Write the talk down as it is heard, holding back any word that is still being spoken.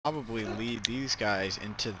Probably lead these guys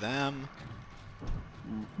into them.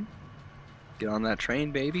 Get on that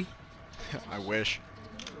train, baby. I wish.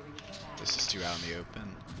 This is too out in the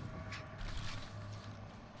open.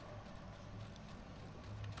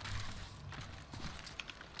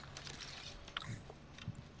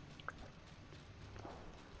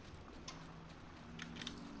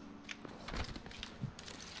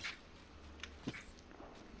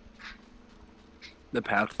 The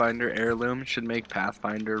Pathfinder heirloom should make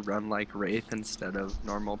Pathfinder run like Wraith instead of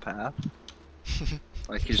normal Path.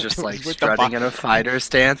 Like he's just like strutting in a fighter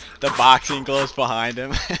stance. The boxing gloves behind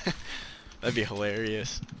him. That'd be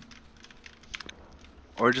hilarious.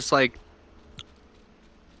 Or just like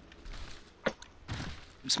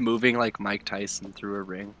just moving like Mike Tyson through a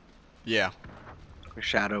ring. Yeah. Or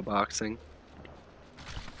shadow boxing.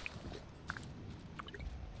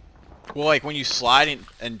 Well, like when you slide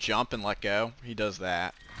and jump and let go, he does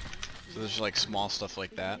that. So there's like small stuff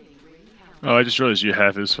like that. Oh, I just realized you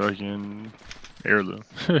have his fucking heirloom.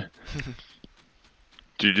 Did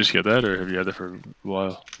you just get that, or have you had that for a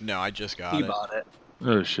while? No, I just got He it. bought it.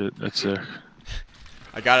 Oh shit, that's sick.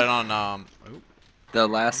 I got it on The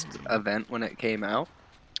last event when it came out,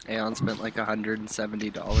 Aeon spent like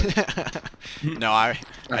 $170. No, I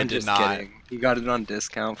I'm did just not. kidding. He got it on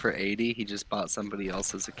discount for 80. He just bought somebody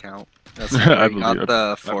else's account. That's I why he got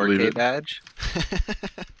the 4K it. badge.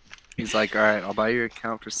 He's like, all right, I'll buy your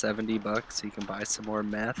account for $70 so you can buy some more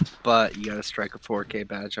meth, but you gotta strike a 4K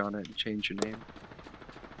badge on it and change your name.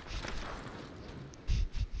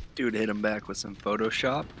 Dude hit him back with some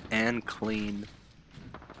Photoshop and clean.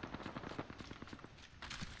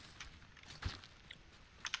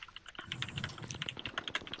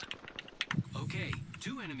 Okay,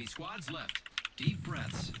 2 enemy squads left. Deep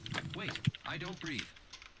breaths. Wait, I don't breathe.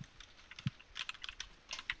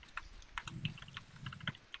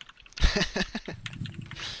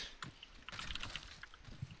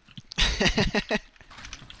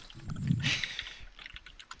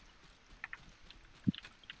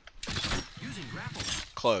 Using grapple.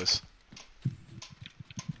 Close.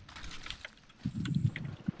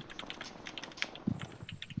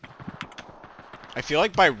 I feel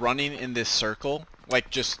like by running in this circle, like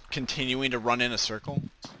just continuing to run in a circle,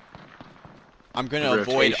 I'm gonna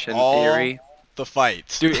avoid Rotation all theory. the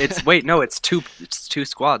fights. Dude, it's wait, no, it's two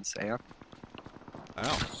squads, Aeon.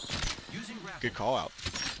 Oh, Using grapple. good call out.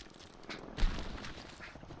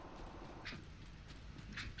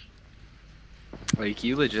 Like,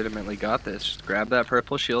 you legitimately got this. Just grab that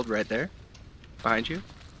purple shield right there. Behind you.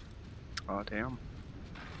 Oh, damn.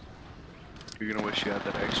 You're gonna wish you had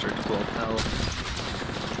that extra 12 health.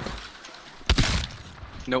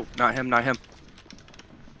 Nope, not him, not him.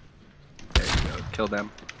 There you go, kill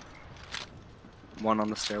them. One on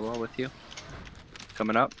the stairwell with you.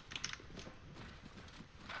 Coming up.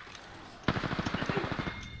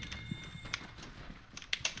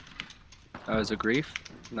 That was a grief,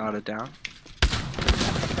 not a down.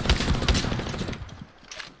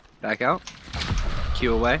 Back out.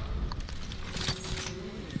 Q away.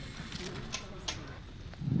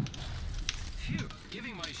 Phew,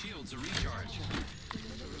 giving my shields a recharge.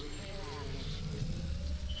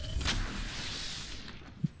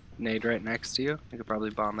 Nade right next to you. You could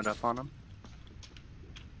probably bomb it up on him.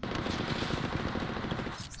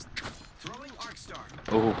 Throwing arc star.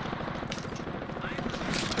 Oh.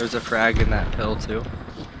 There's a frag in that pill too.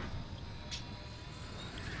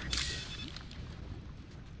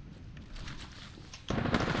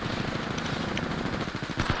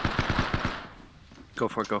 Go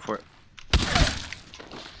for it, go for it.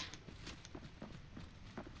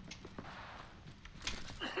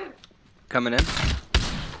 Coming in.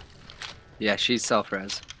 Yeah, she's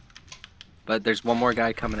self-res. But there's one more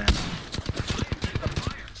guy coming in.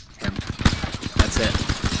 Him. That's it.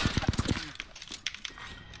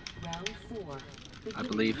 I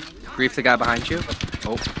believe. Grief the guy behind you.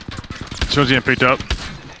 Oh. Someone's getting picked up.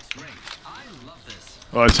 I love this.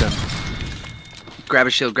 Oh, that's him. Grab a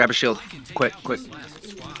shield, grab a shield. I can take Quick, out quick. this last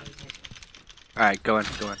squad. Alright, go in,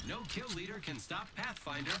 go in. No kill leader can stop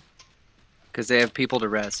Pathfinder. Because they have people to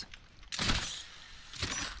res.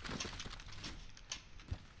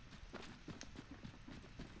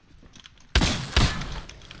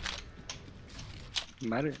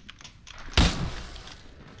 Matter.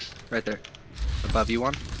 Right there. Above you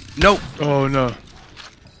one. No! Oh no.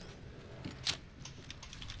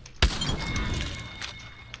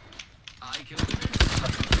 I kill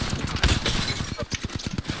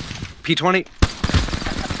P20.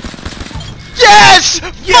 Yes!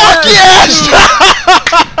 Fuck yes!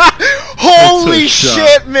 Holy shot.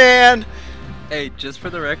 shit, man! Hey, just for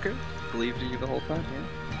the record, believed in you the whole time,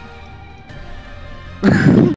 yeah?